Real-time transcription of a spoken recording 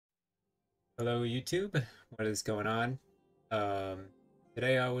Hello YouTube, what is going on? Um,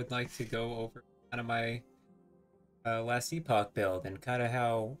 Today I would like to go over kind of my last Epoch build and kind of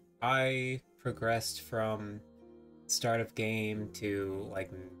how I progressed from start of game to like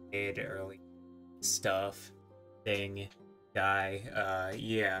mid early stuff thing guy.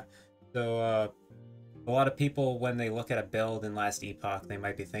 Yeah. So a lot of people when they look at a build in last Epoch, they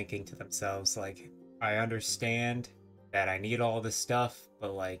might be thinking to themselves like, I understand that I need all this stuff,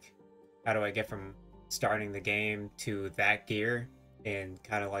 but like how do I get from starting the game to that gear in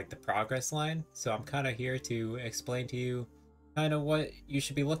kind of like the progress line? So I'm kind of here to explain to you kind of what you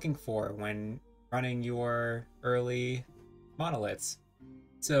should be looking for when running your early monoliths.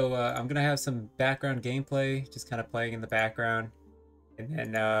 So I'm gonna have some background gameplay, just kind of playing in the background, and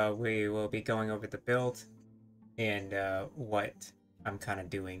then we will be going over the build and what I'm kind of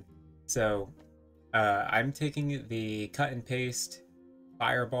doing. So I'm taking the cut and paste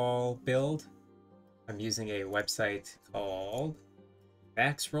fireball build. I'm using a website called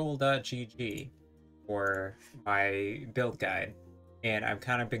maxroll.gg for my build guide, and I'm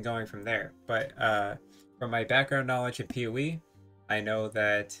kind of been going from there. But from my background knowledge in PoE, I know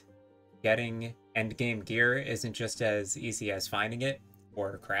that getting endgame gear isn't just as easy as finding it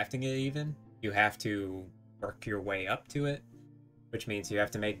or crafting it even. You have to work your way up to it, which means you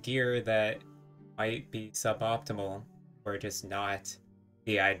have to make gear that might be suboptimal or just not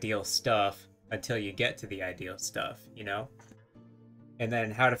the ideal stuff until you get to the ideal stuff, you know? And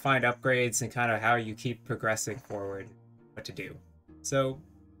then how to find upgrades and kind of how you keep progressing forward, what to do. So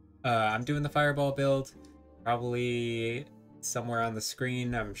I'm doing the fireball build, probably somewhere on the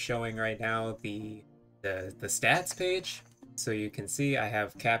screen. I'm showing right now the stats page, so you can see I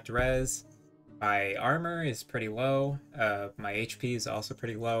have capped res. My armor is pretty low. My HP is also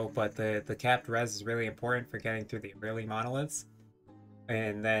pretty low, but the capped res is really important for getting through the early monoliths.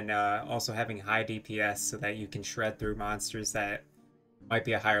 And then also having high DPS so that you can shred through monsters that might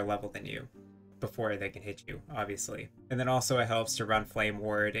be a higher level than you before they can hit you, obviously. And then also it helps to run Flame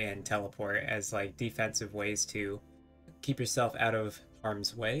Ward and Teleport as like defensive ways to keep yourself out of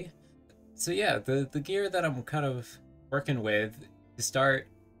harm's way. So yeah, the gear that I'm kind of working with to start,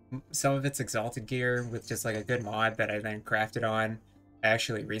 some of it's exalted gear with just like a good mod that I then crafted on. I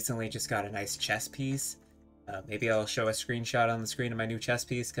actually recently just got a nice chest piece. Maybe I'll show a screenshot on the screen of my new chest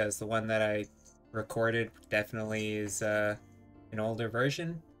piece because the one that I recorded definitely is an older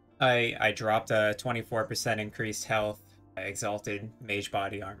version. I dropped a 24% increased health exalted mage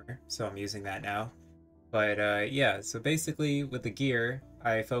body armor, so I'm using that now. But yeah, so basically with the gear,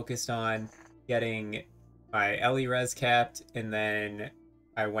 I focused on getting my Ellie res capped, and then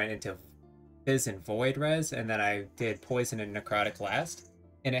I went into Fizz and Void res, and then I did Poison and Necrotic last.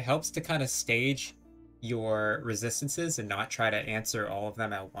 And it helps to kind of stage your resistances and not try to answer all of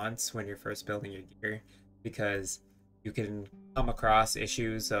them at once when you're first building your gear, because you can come across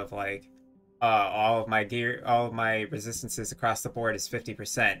issues of like, all of my gear, all of my resistances across the board is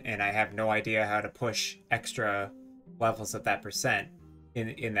 50%, and I have no idea how to push extra levels of that percent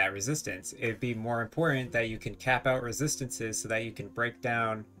in that resistance. It'd be more important that you can cap out resistances so that you can break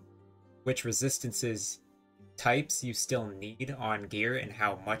down which resistances types you still need on gear and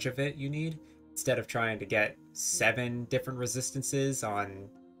how much of it you need, instead of trying to get 7 different resistances on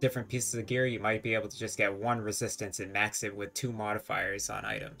different pieces of gear. You might be able to just get 1 resistance and max it with 2 modifiers on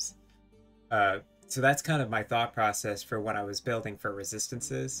items. So that's kind of my thought process for when I was building for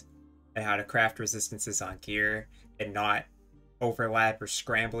resistances and how to craft resistances on gear and not overlap or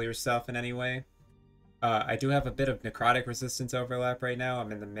scramble yourself in any way. I do have a bit of necrotic resistance overlap right now.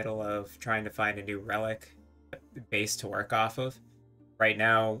 I'm in the middle of trying to find a new relic base to work off of. Right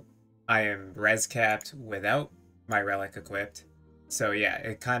now, I am res capped without my relic equipped. So yeah,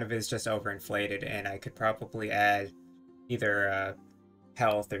 it kind of is just overinflated, and I could probably add either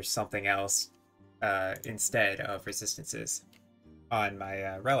health or something else instead of resistances on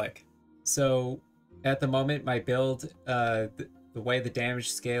my relic. So at the moment, my build, the way the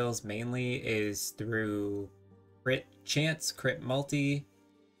damage scales mainly is through crit chance, crit multi,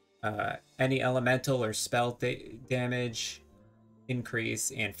 any elemental or spell damage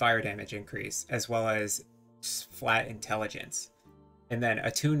increase, and fire damage increase, as well as flat intelligence. And then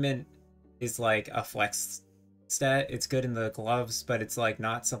attunement is like a flex stat. It's good in the gloves, but it's like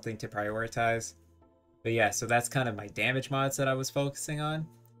not something to prioritize. But yeah, so that's kind of my damage mods that I was focusing on,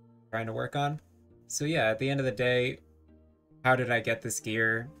 trying to work on. So yeah, at the end of the day, how did I get this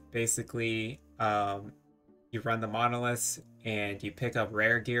gear? Basically, you run the monoliths and you pick up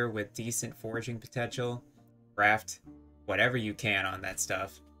rare gear with decent foraging potential, craft whatever you can on that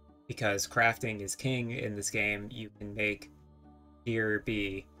stuff, because crafting is king in this game. You can make gear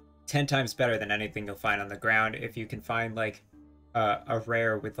be 10 times better than anything you'll find on the ground. If you can find like a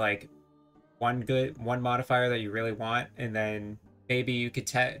rare with like one modifier that you really want, and then maybe you could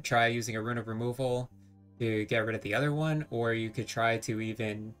try using a rune of removal to get rid of the other one, or you could try to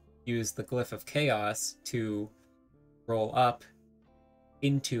even use the glyph of chaos to roll up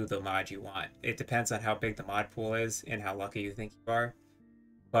into the mod you want. It depends on how big the mod pool is and how lucky you think you are.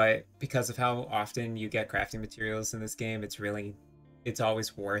 But because of how often you get crafting materials in this game, it's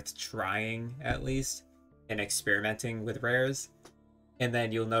always worth trying at least and experimenting with rares. And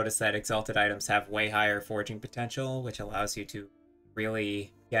then you'll notice that exalted items have way higher forging potential, which allows you to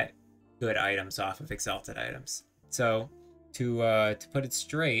really get good items off of exalted items. So to put it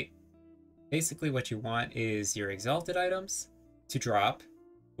straight, basically what you want is your exalted items to drop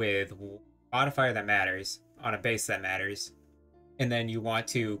with modifier that matters on a base that matters, and then you want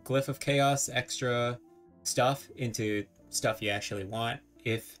to glyph of chaos extra stuff into stuff you actually want.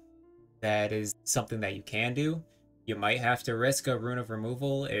 If that is something that you can do, you might have to risk a rune of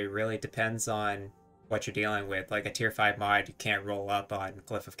removal. It really depends on what you're dealing with. Like a tier 5 mod, you can't roll up on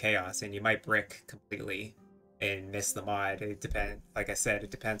glyph of chaos, and you might brick completely and miss the mod. It depends, like I said,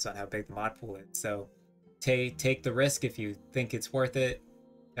 it depends on how big the mod pool is. So take the risk if you think it's worth it.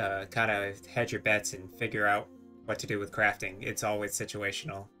 Kind of hedge your bets and figure out what to do with crafting. It's always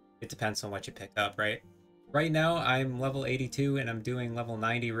situational. It depends on what you pick up, right? Right now, I'm level 82 and I'm doing level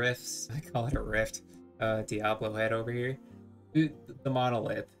 90 rifts. I call it a rift. Diablo head over here. The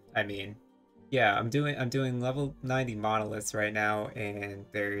monolith, I mean. Yeah, I'm doing level 90 monoliths right now, and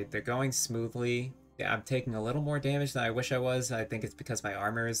they're going smoothly. Yeah, I'm taking a little more damage than I wish I was. I think it's because my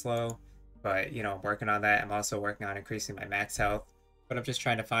armor is low, but you know, I'm working on that. I'm also working on increasing my max health, but I'm just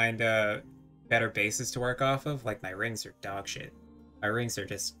trying to find better bases to work off of. Like, my rings are dog shit. My rings are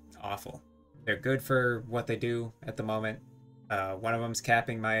just awful. They're good for what they do at the moment. One of them's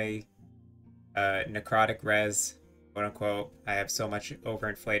capping my necrotic res, quote unquote. I have so much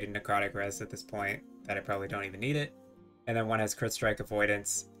overinflated necrotic res at this point that I probably don't even need it. And then one has crit strike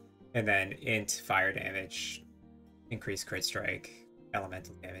avoidance, and then int fire damage, increased crit strike,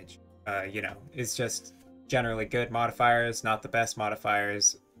 elemental damage. You know, it's just generally good modifiers, not the best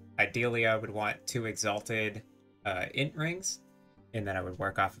modifiers. Ideally, I would want 2 exalted int rings, and then I would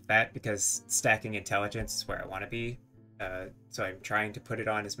work off of that, because stacking intelligence is where I want to be. So I'm trying to put it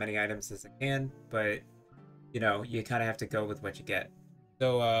on as many items as I can, but you know, you kind of have to go with what you get.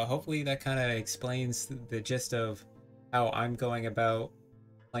 So hopefully that kind of explains the gist of how I'm going about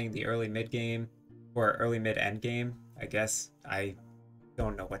playing the early mid game, or early mid end game, I guess. I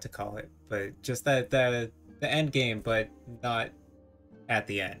don't know what to call it, but just the end game, but not at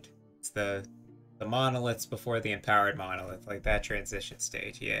the end. It's the monoliths before the empowered monolith, like that transition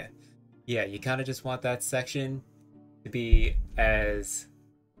stage. Yeah, you kind of just want that section to be as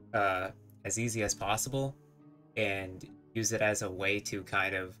easy as possible, and use it as a way to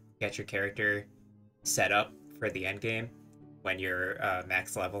kind of get your character set up for the end game when you're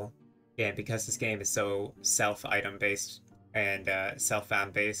max level. And because this game is so self-item based and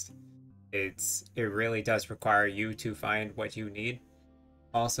self-found based, it really does require you to find what you need.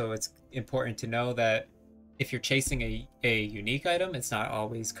 Also, it's important to know that if you're chasing a unique item, it's not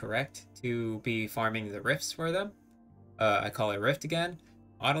always correct to be farming the rifts for them. I call it rift again.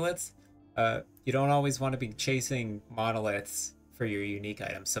 Monoliths. You don't always want to be chasing monoliths for your unique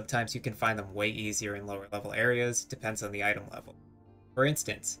items. Sometimes you can find them way easier in lower level areas. Depends on the item level. For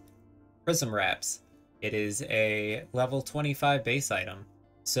instance, prism wraps. It is a level 25 base item.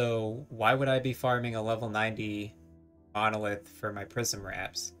 So why would I be farming a level 90 monolith for my prism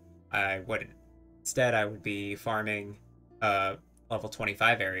wraps? I wouldn't. Instead, I would be farming level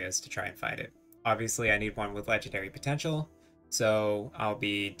 25 areas to try and find it. Obviously, I need one with legendary potential, so I'll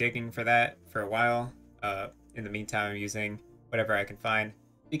be digging for that for a while. In the meantime, I'm using whatever I can find.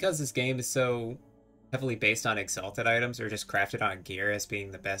 Because this game is so heavily based on exalted items, or just crafted on gear as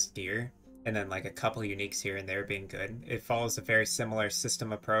being the best gear, and then like a couple uniques here and there being good, it follows a very similar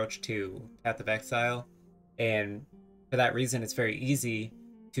system approach to Path of Exile, and for that reason, it's very easy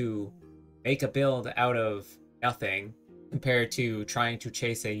to make a build out of nothing compared to trying to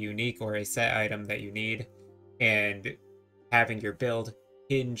chase a unique or a set item that you need and having your build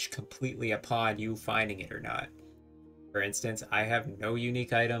hinge completely upon you finding it or not. For instance, I have no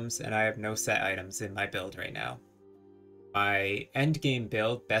unique items and I have no set items in my build right now. My endgame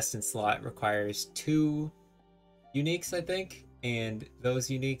build, best in slot, requires 2 uniques, I think, and those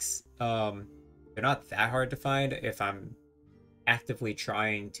uniques, they're not that hard to find if I'm actively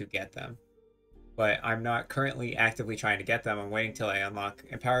trying to get them. But I'm not currently actively trying to get them. I'm waiting till I unlock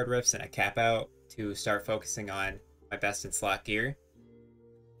Empowered Rifts and I cap out to start focusing on my best in slot gear.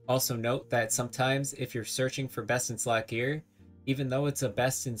 Also note that sometimes if you're searching for best in slot gear, even though it's a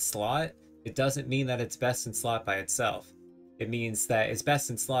best in slot, it doesn't mean that it's best in slot by itself. It means that it's best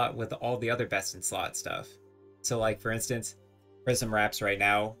in slot with all the other best in slot stuff. So like for instance, prism wraps right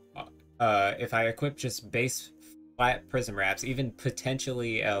now, if I equip just base flat prism wraps, even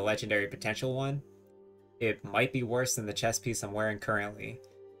potentially a legendary potential one, it might be worse than the chest piece I'm wearing currently.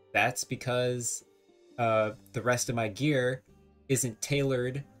 That's because the rest of my gear isn't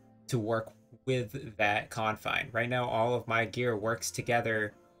tailored to work with that confine. Right now, all of my gear works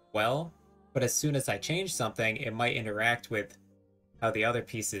together well, but as soon as I change something, it might interact with how the other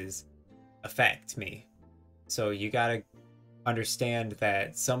pieces affect me. So you gotta understand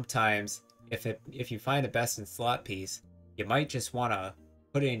that sometimes if you find a best in slot piece, you might just want to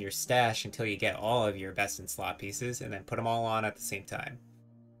put it in your stash until you get all of your best in slot pieces and then put them all on at the same time.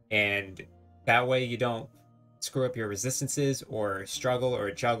 And that way you don't screw up your resistances or struggle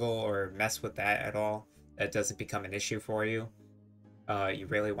or juggle or mess with that at all. That doesn't become an issue for you. You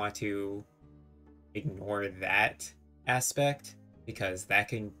really want to ignore that aspect because that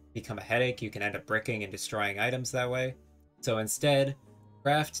can become a headache. You can end up bricking and destroying items that way. So instead,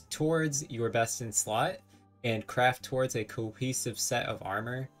 craft towards your best in slot and craft towards a cohesive set of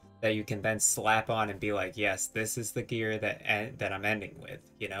armor that you can then slap on and be like, yes, this is the gear that I'm ending with,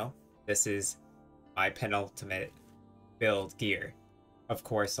 you know? This is my penultimate build gear. Of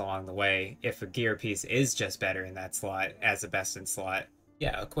course, along the way, if a gear piece is just better in that slot as a best in slot,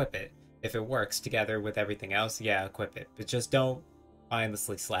 yeah, equip it. If it works together with everything else, yeah, equip it. But just don't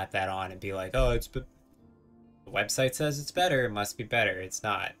mindlessly slap that on and be like, oh, the website says it's better, it must be better. It's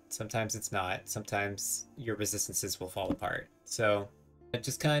not. Sometimes it's not. Sometimes your resistances will fall apart. So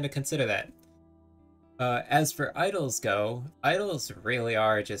just kind of consider that. As for idols go, idols really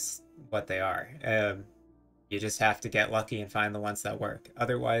are just what they are. You just have to get lucky and find the ones that work.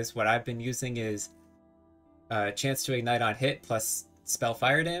 Otherwise, what I've been using is chance to ignite on hit plus spell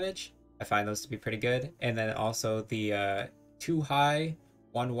fire damage. I find those to be pretty good. And then also the 2 high,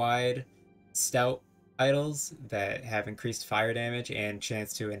 1 wide, stout idols that have increased fire damage and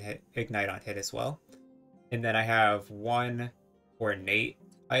chance to ignite on hit as well. And then I have 1 ornate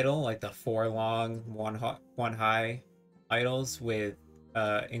idol, like the 4 long, 1 high idols with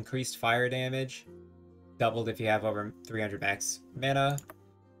increased fire damage, doubled if you have over 300 max mana,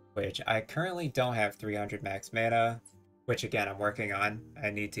 which I currently don't have 300 max mana, which again I'm working on. I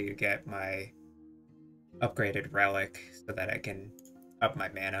need to get my upgraded relic so that I can up my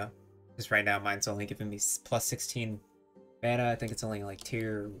mana. Because right now mine's only giving me plus 16 mana. I think it's only like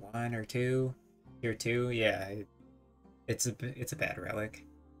tier 1 or 2. Tier 2, yeah. It's a bad relic.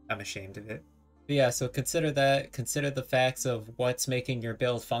 I'm ashamed of it. But yeah, so consider that. Consider the facts of what's making your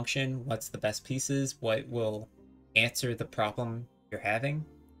build function, what's the best pieces, what will answer the problem you're having,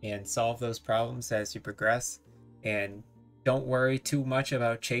 and solve those problems as you progress. And don't worry too much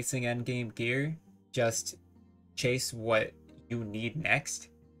about chasing endgame gear. Just chase what you need next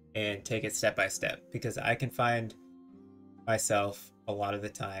and take it step by step, because I can find myself a lot of the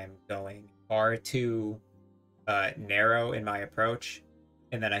time going far too narrow in my approach,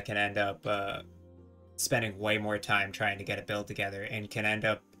 and then I can end up spending way more time trying to get a build together and can end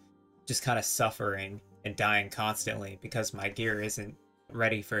up just kind of suffering and dying constantly because my gear isn't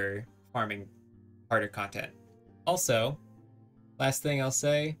ready for farming harder content. Also, last thing I'll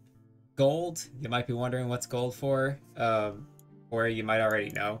say, gold, you might be wondering what's gold for, or you might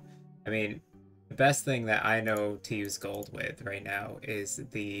already know. I mean, the best thing that I know to use gold with right now is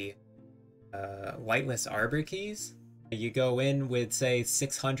the lightless arbor keys. You go in with, say,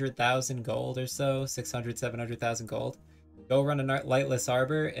 600,000 gold or so, 600, 700,000 gold. Go run a lightless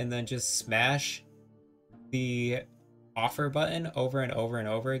arbor and then just smash the offer button over and over and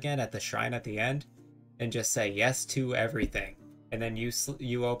over again at the shrine at the end and just say yes to everything. And then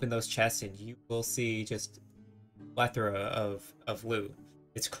you open those chests and you will see just a plethora of loot.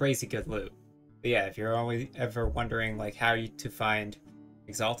 It's crazy good loot. But yeah, if you're always ever wondering like how to find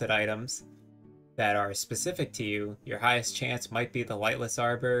exalted items that are specific to you, your highest chance might be the lightless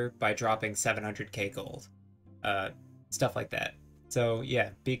arbor by dropping 700k gold. Stuff like that. So yeah,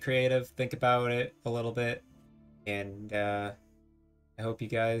 be creative, think about it a little bit, and I hope you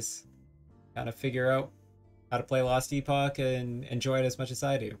guys kind of figure out how to play Lost Epoch and enjoy it as much as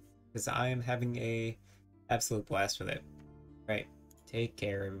I do, because I am having a absolute blast with it. Right, take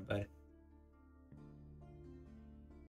care everybody.